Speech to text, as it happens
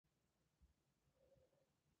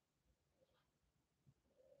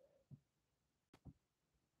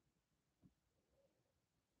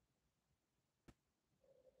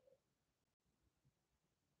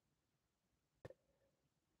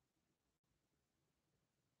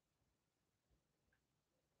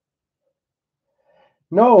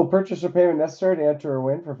No purchase or payment necessary to enter or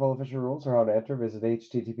win. For full official rules or how to enter, visit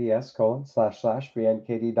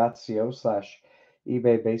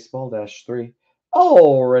https://bnkd.co/ebaybaseball-3.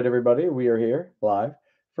 All right, everybody, we are here live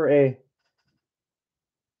for a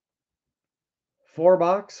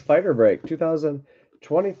 4-box fighter break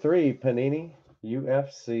 2023 Panini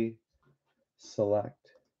UFC Select.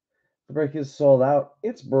 The break is sold out.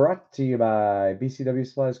 It's brought to you by BCW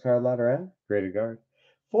Supplies Card Ladder and Graded Guard.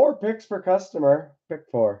 4 picks per customer. Pick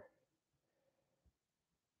 4.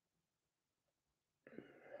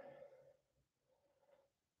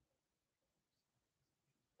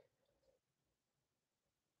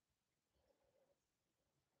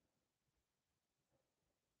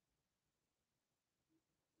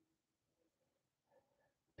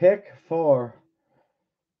 Pick 4.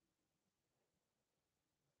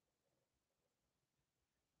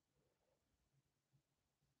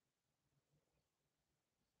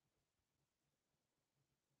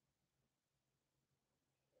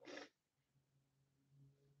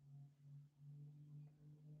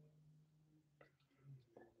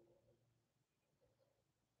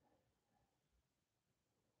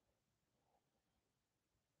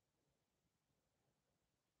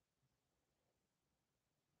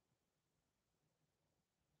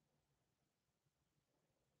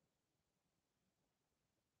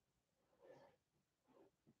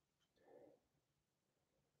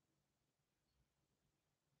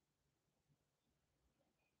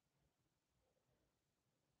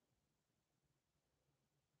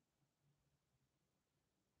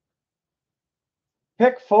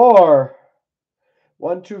 Pick 4.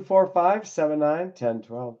 1, 2, 4, 5, 7, 9, 10,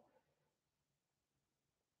 12.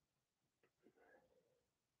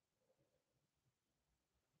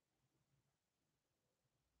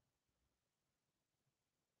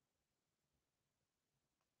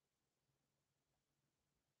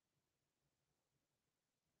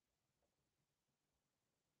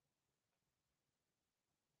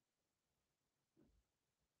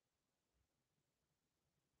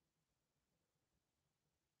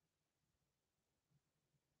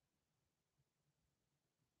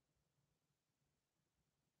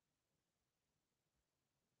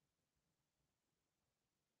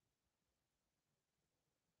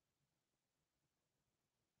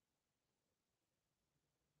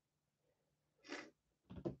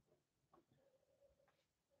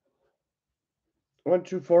 One,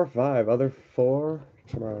 2, 4, 5. Other 4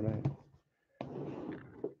 tomorrow night.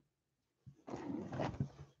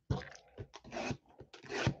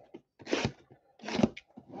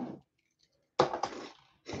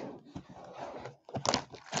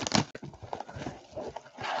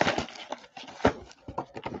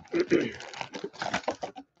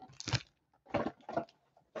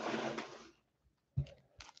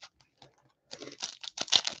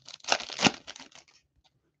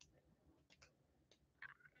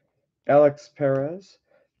 Alex Perez,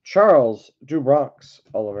 Charles Dubronx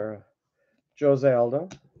Oliveira, Jose Aldo,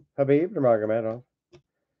 Habib Nurmagomedov.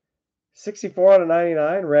 64 out of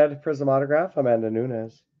 99, red prism autograph, Amanda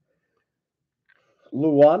Nunes.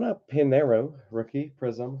 Luana Pinheiro, rookie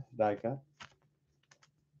prism die cut.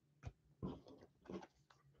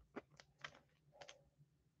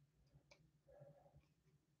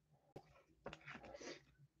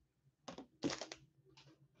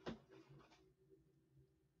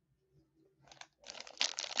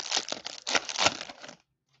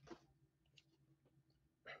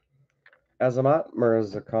 Azamat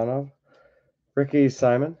Murzakanov, Ricky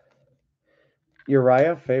Simon,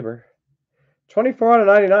 Uriah Faber. 24 out of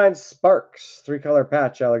 99, Sparks, 3-color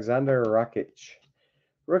patch, Alexander Rakic.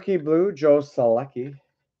 Rookie blue, Joe Salecki,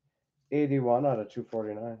 81 out of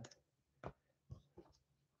 249.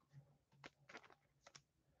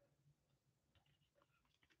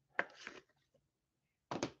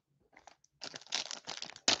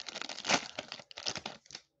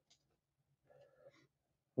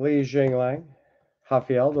 Li Jinglang,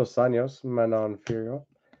 Rafael Dos Anjos, Manon Furio,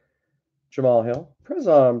 Jamal Hill,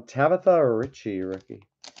 Prism, Tabitha Ritchie, rookie.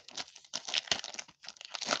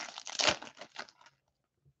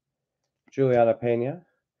 Juliana Pena,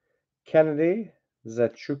 Kennedy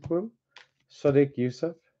Zechukwu, Sadiq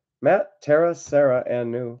Yusuf, Matt, Tara, Sarah,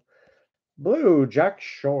 and New. Blue, Jack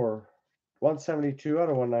Shore, 172 out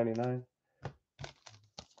of 199.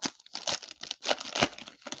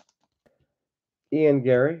 Ian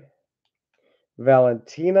Gary,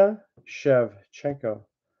 Valentina Shevchenko,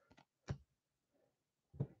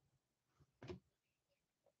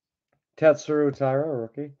 Tatsuru Taira,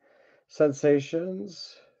 rookie.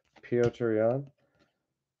 Sensations, Piotr Jan.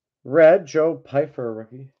 Red, Joe Pfeiffer,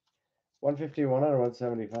 rookie. 151 out of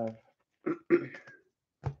 175.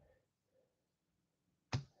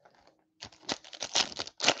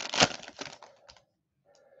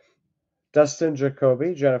 Dustin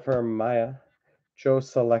Jacoby, Jennifer Maya, Joe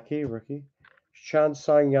Selecki, rookie. Chan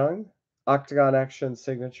Sung Young, Octagon Action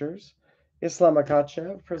Signatures. Islam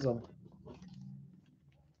Makachev, Prism.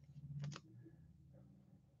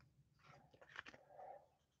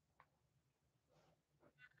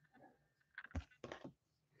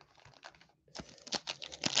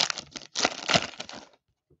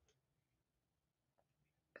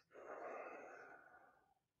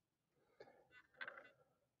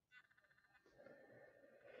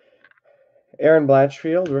 Aaron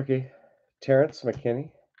Blanchfield, rookie. Terrence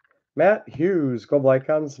McKinney. Matt Hughes, Gold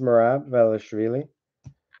Icons, Merab Velishvili.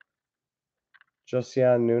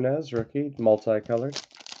 Josian Nunez, rookie, multicolored.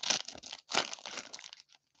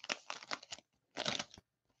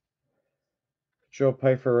 Joe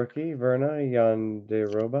Pfeiffer, rookie. Verna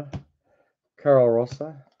Yanderoba. Carl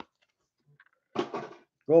Rosa.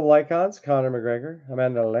 Global Icons, Conor McGregor.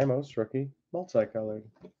 Amanda Lemos, rookie, multicolored.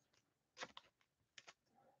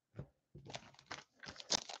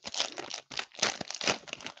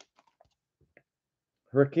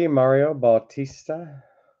 Rookie, Mario Bautista.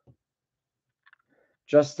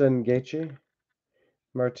 Justin Gaethje.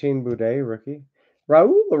 Martin Boudet, rookie.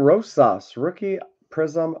 Raul Rosas, rookie,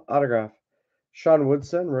 Prism autograph. Sean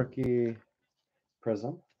Woodson, rookie,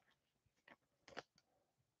 Prism.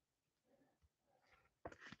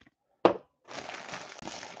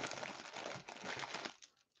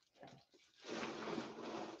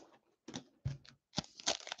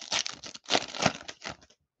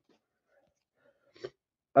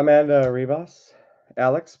 Amanda Ribas.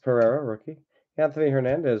 Alex Pereira, rookie. Anthony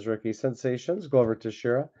Hernandez, rookie. Sensations, Glover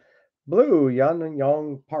Teixeira. Blue, Yan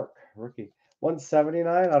Yong Park, rookie.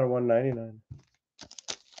 179 out of 199.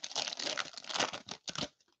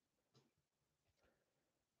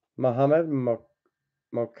 Mohamed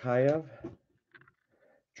Mokayev.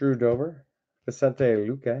 Drew Dober. Vicente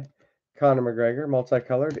Luque. Conor McGregor,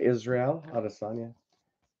 multicolored. Israel Adesanya.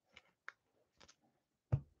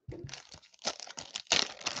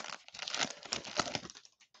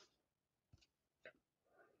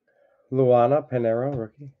 Luana Pinero,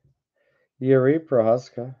 rookie. Yuri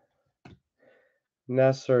Prohaska.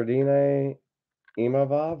 Nasruddin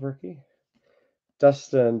Imavov, rookie.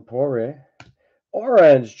 Dustin Poirier.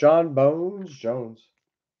 Orange, John Bones Jones.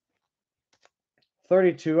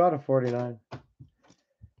 32 out of 49.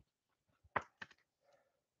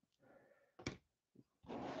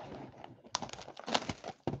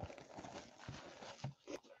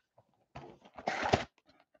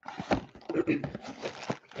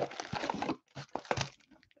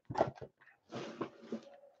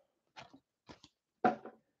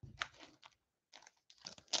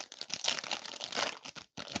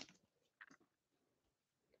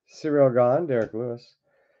 Cyril Gahn, Derek Lewis.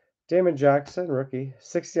 Damon Jackson, rookie.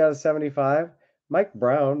 60 out of 75. Mike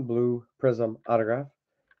Brown, blue Prism autograph.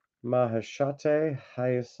 Maheshate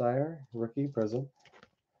Hayasire, rookie Prism.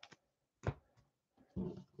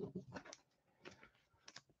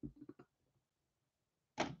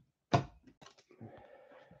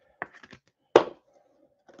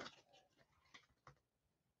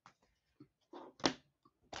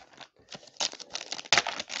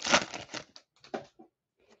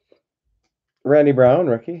 Randy Brown,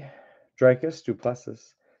 rookie. Dricus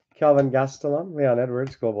Duplessis. Calvin Gastelum, Leon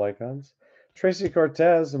Edwards, Global Icons. Tracy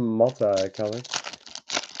Cortez, multicolored.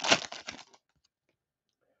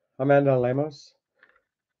 Amanda Lemos.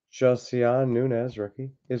 Josian Nunez,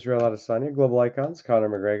 rookie. Israel Adesanya, Global Icons. Conor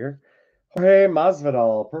McGregor. Jorge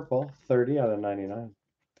Masvidal, purple, 30 out of 99.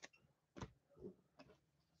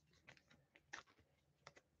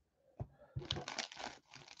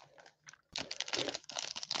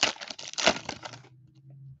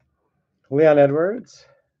 Leon Edwards.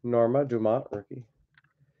 Norma Dumont, rookie.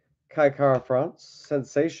 Kai Kara France.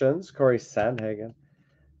 Sensations, Corey Sandhagen.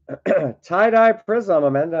 Tie-dye Prism,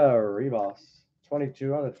 Amanda Ribas.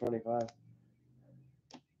 22 out of 25.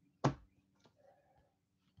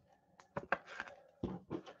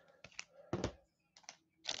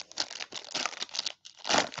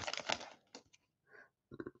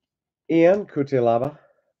 Ian Kutilaba.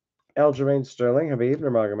 Aljamain Sterling, Habib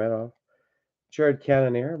Nurmagomedov. Jared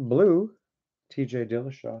Cannonier, blue, TJ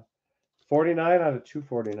Dillashaw. 49 out of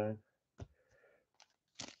 249.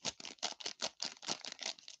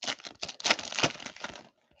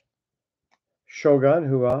 Shogun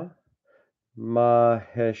Hua.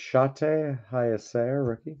 Maheshate Hayaser,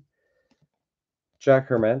 rookie. Jack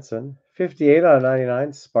Hermanson. 58 out of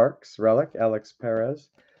 99. Sparks, Relic, Alex Perez.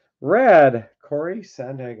 Red, Corey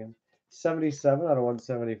Sandhagen. 77 out of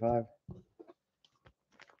 175.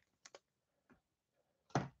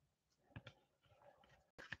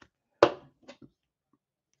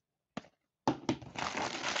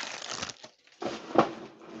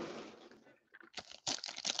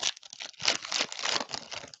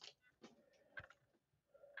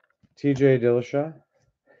 TJ Dillashaw,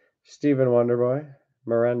 Stephen Wonderboy,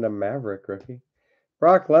 Miranda Maverick rookie,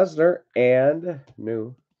 Brock Lesnar, and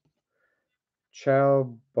new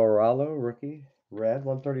Chao Borrallo rookie, red,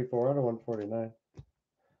 134 out of 149.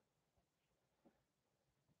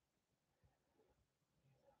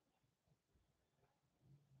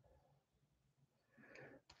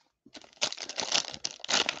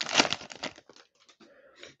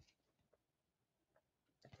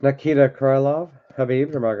 Nikita Krylov,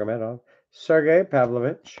 Habib Nurmagomedov, Sergey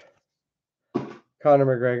Pavlovich, Conor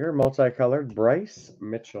McGregor, multicolored, Bryce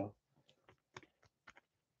Mitchell.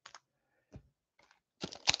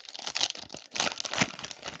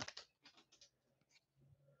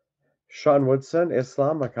 Sean Woodson,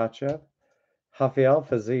 Islam Makhachev, Rafael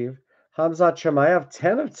Fiziev, Hamzat Chimaev,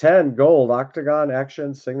 10 of 10, gold, octagon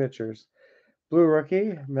action signatures. Blue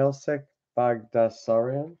rookie, Milsik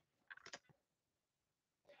Bagdasaryan,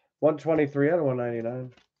 123 out of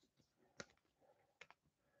 199.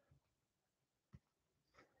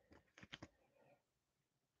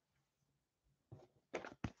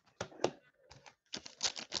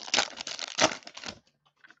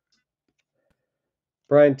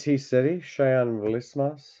 Brian T. City, Cheyenne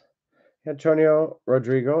Vlismas, Antonio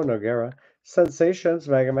Rodrigo Noguera, Sensations,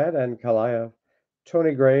 Magomed, and Kalayev.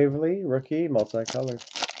 Tony Gravely, rookie, multicolored.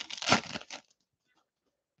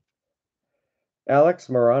 Alex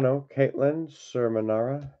Morano, Caitlin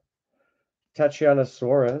Sermonara, Tatiana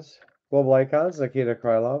Suarez, Global Icons, Nikita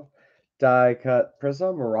Krylov, Die Cut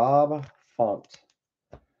Prism, Rob Font.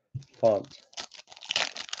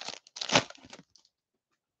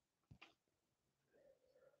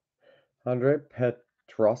 Andre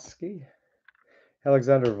Petrosky,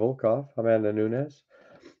 Alexander Volkov, Amanda Nunes,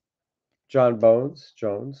 John Bones,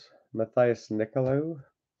 Jones, Matthias Nicolau,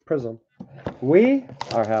 Prism. We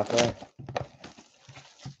are halfway.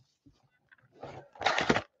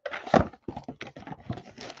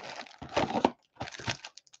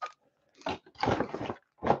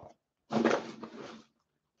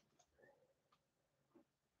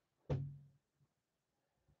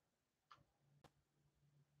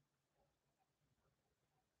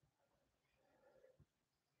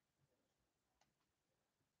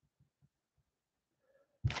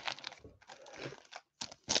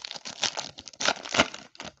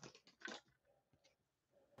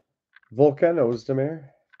 Volkan Ozdemir,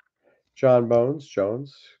 John Bones,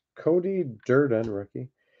 Jones, Cody Durden, rookie,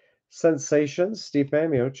 Sensations, Stipe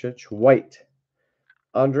Miocic, white,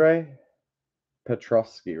 Andre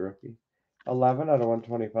Petrosky, rookie, 11 out of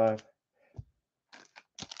 125.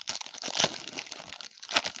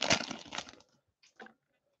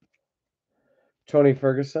 Tony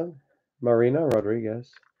Ferguson, Marina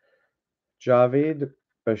Rodriguez, Javid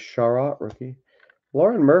Basharat, rookie,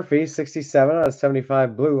 Lauren Murphy, 67 out of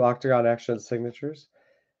 75, blue, octagon action signatures.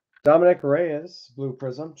 Dominic Reyes, blue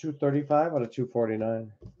prism, 235 out of 249.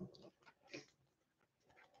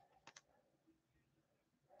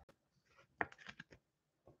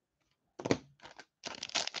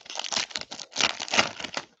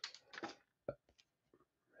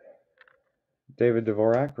 David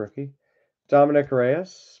Dvorak, rookie. Dominic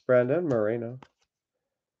Reyes, Brandon Moreno.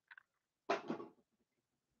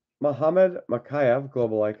 Mohamed Makayev,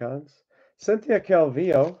 global icons. Cynthia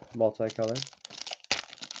Calvillo, multicolored.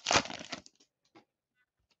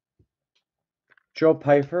 Joe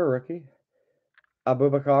Pfeiffer, rookie.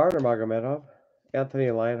 Abubakar Nurmagomedov.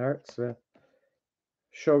 Anthony Lionheart, Smith.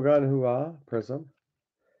 Shogun Hua, prism.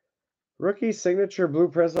 Rookie signature blue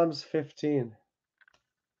prisms, 15.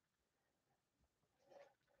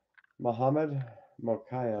 Mohamed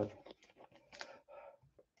Mokayev.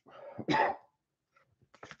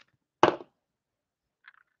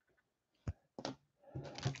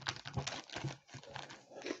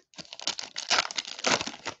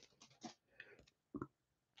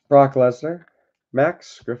 Brock Lesnar.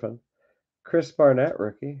 Max Griffin. Chris Barnett,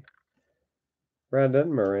 rookie.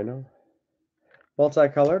 Brandon Moreno.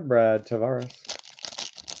 Multicolored, Brad Tavares.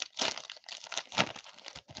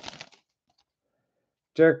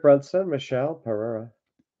 Derek Brunson, Michelle Pereira.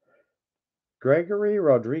 Gregory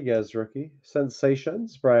Rodriguez, rookie.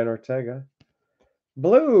 Sensations, Brian Ortega.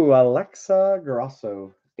 Blue, Alexa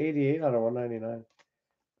Grasso, 88 out of 199.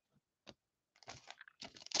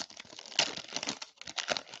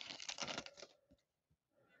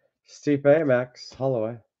 Stipe, Max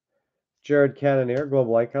Holloway. Jared Cannonier,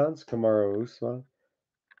 Global Icons, Kamaru Usman.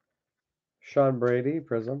 Sean Brady,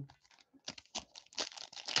 Prism.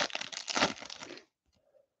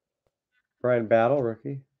 Brian Battle,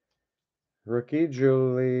 rookie. Rookie,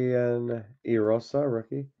 Julian Erosa,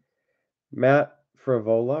 rookie. Matt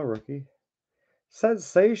Frivola, rookie.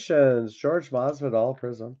 Sensations, George Masvidal,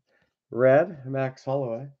 Prism. Red, Max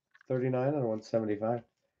Holloway, 39 out of 175.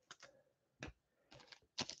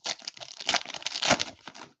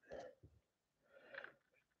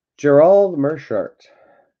 Gerald Mershart,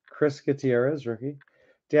 Chris Gutierrez, rookie.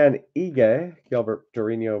 Dan Ige, Gilbert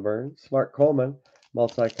Dorino Burns. Mark Coleman,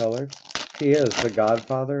 multicolored. He is the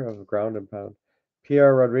godfather of ground and pound.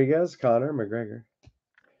 Pierre Rodriguez, Conor McGregor.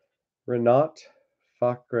 Renat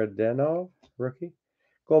Fakhreddinov, rookie.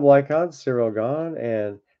 Global Icons, Cyril Gahn.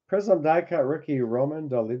 And Prism Die Cut rookie, Roman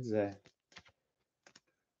Dolidze.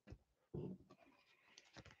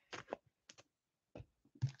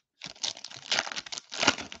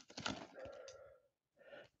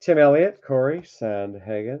 Tim Elliott, Corey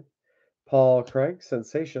Sandhagen. Paul Craig,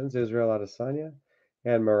 Sensations, Israel Adesanya.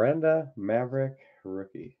 And Miranda Maverick,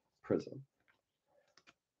 rookie, Prism.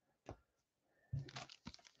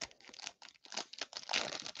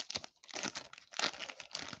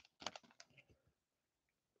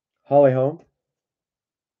 Holly Holm,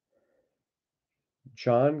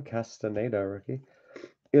 John Castaneda, rookie.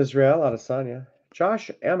 Israel Adesanya. Josh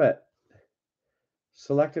Emmett,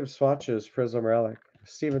 Selective Swatches, Prism Relic.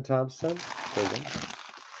 Stephen Thompson, Prism.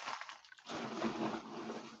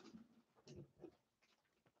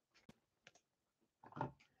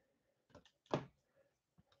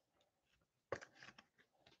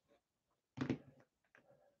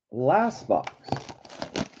 Last box.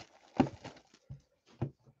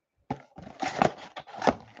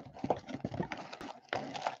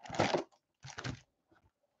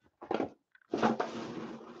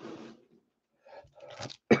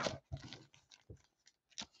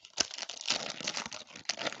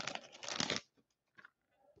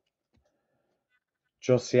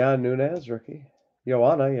 Josiah Nunez, rookie.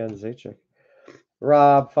 Joanna Jędrzejczyk.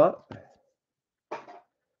 Rob Font.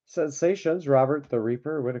 Sensations, Robert the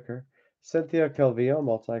Reaper Whitaker. Cynthia Calvillo,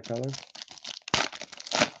 multicolored.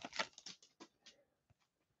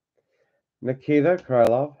 Nikita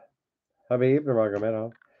Krylov. Habib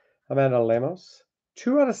Nurmagomedov. Amanda Lemos.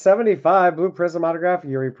 2 out of 75. Blue Prism autograph,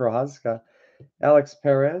 Yuri Prohaska. Alex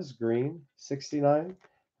Perez, green. 69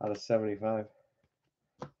 out of 75.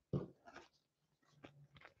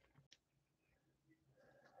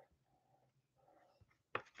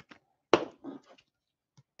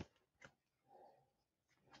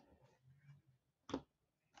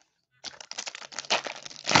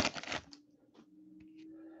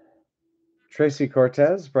 Tracy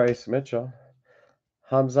Cortez, Bryce Mitchell.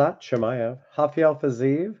 Hamzat Chimaev. Rafael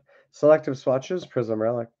Fiziev, Selective Swatches, Prism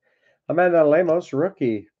Relic. Amanda Lemos,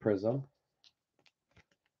 rookie, Prism.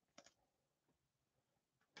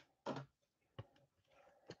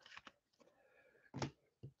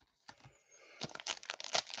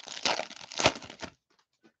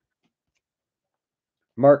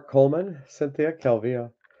 Mark Coleman, Cynthia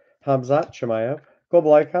Calvillo. Hamzat Chimaev.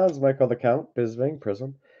 Global Icons, Michael the Count, Bisbing,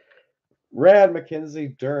 Prism. Rad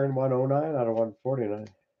McKenzie Dern, 109 out of 149.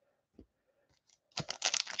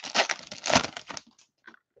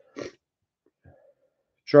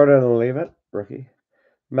 Jordan Leavitt, rookie.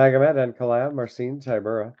 Magomed and Kalab, Marcin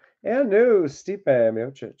Tybura. And new, Stipe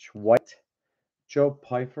Miocic, white. Joe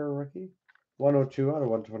Pfeiffer, rookie. 102 out of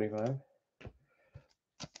 125.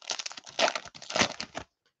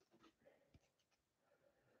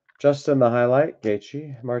 Justin the Highlight,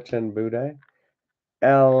 Gaethje. Martin Buday.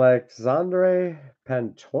 Alexandre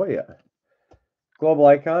Pantoja. Global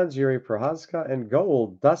Icons, Yuri Prohaska. And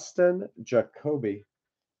gold, Dustin Jacoby.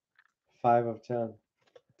 5 of 10.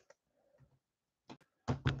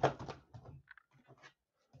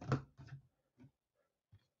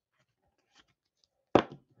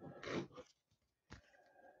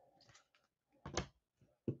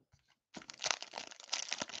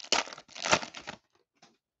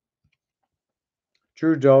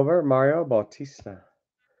 Drew Dover, Mario Bautista.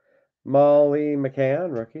 Molly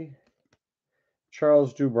McCann, rookie.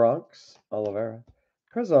 Charles Dubronx, Oliveira.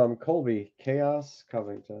 Prism, Colby, Chaos,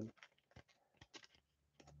 Covington.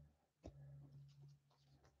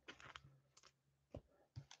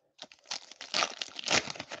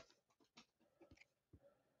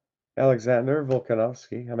 Alexander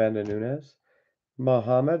Volkanovski, Amanda Nunes.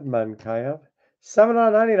 Mohamed Mankayev. 7 out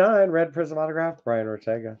of 99, red Prism autograph, Brian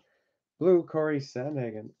Ortega. Blue, Corey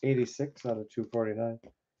Sandhagen, 86 out of 249.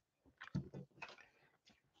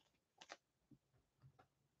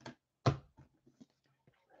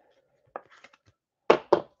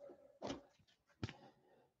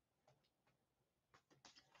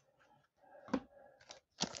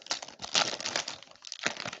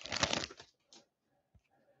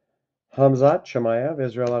 Hamzat Chimaev,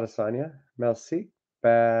 Israel Adesanya. Melsik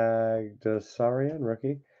Bagdasarian,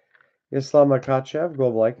 rookie. Islam Makachev,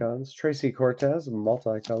 Global Icons. Tracy Cortez,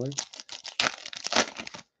 multicolored.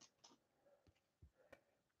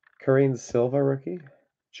 Karine Silva, rookie.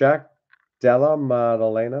 Jack Della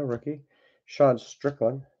Maddalena, rookie. Sean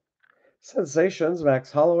Strickland. Sensations,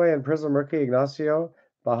 Max Holloway and Prism rookie Ignacio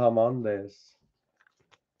Bahamondes.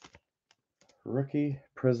 Rookie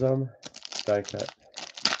Prism die cut.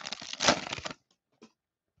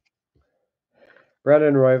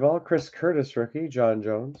 Brendan Royval, Chris Curtis rookie, John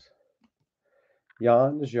Jones.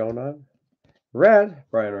 Jan Jonan. Red,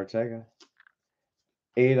 Brian Ortega.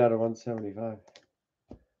 8 out of 175.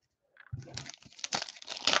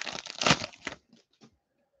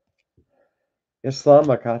 Islam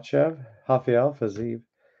Makachev, Rafael Fazeev,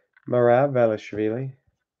 Marab Velishvili.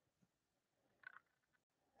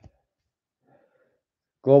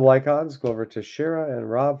 Global Icons go over to Shira and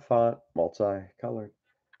Rob Font, multi-colored.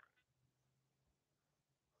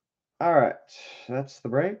 All right, that's the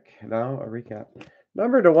break. Now a recap.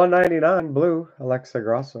 Number to 199, blue, Alexa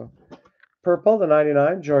Grasso. Purple to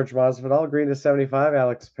 99, George Masvidal. Green to 75,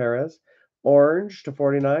 Alex Perez. Orange to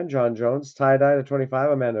 49, John Jones. Tie-dye to 25,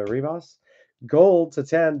 Amanda Ribas. Gold to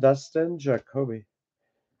 10, Dustin Jacoby.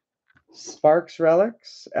 Sparks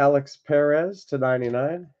Relics, Alex Perez to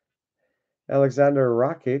 99. Alexander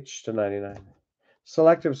Rakic to 99.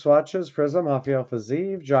 Selective Swatches, Prism, Rafael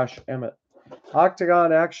Fazeev, Josh Emmett.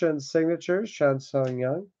 Octagon Action Signatures, Chan Sung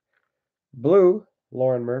Young. Blue,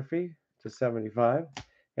 Lauren Murphy to 75.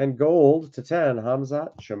 And gold to 10,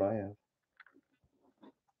 Hamzat Shemaev.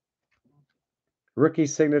 Rookie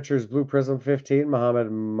Signatures, Blue Prism 15, Mohamed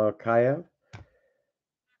Mokayev.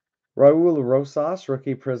 Raul Rosas,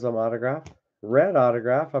 Rookie Prism Autograph. Red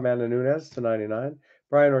Autograph, Amanda Nunes to 99.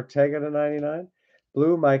 Brian Ortega to 99.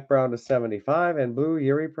 Blue, Mike Brown to 75. And blue,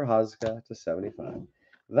 Yuri Prochazka to 75.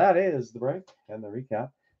 That is the break and the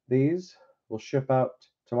recap. These will ship out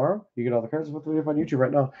tomorrow. You get all the cards with the video on YouTube right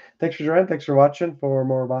now. Thanks for joining. Thanks for watching. For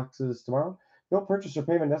more boxes tomorrow. No purchase or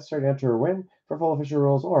payment necessary to enter or win. For full official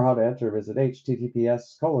rules or how to enter, visit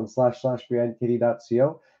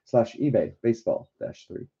https://bnkd.co/eBay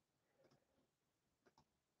baseball-3.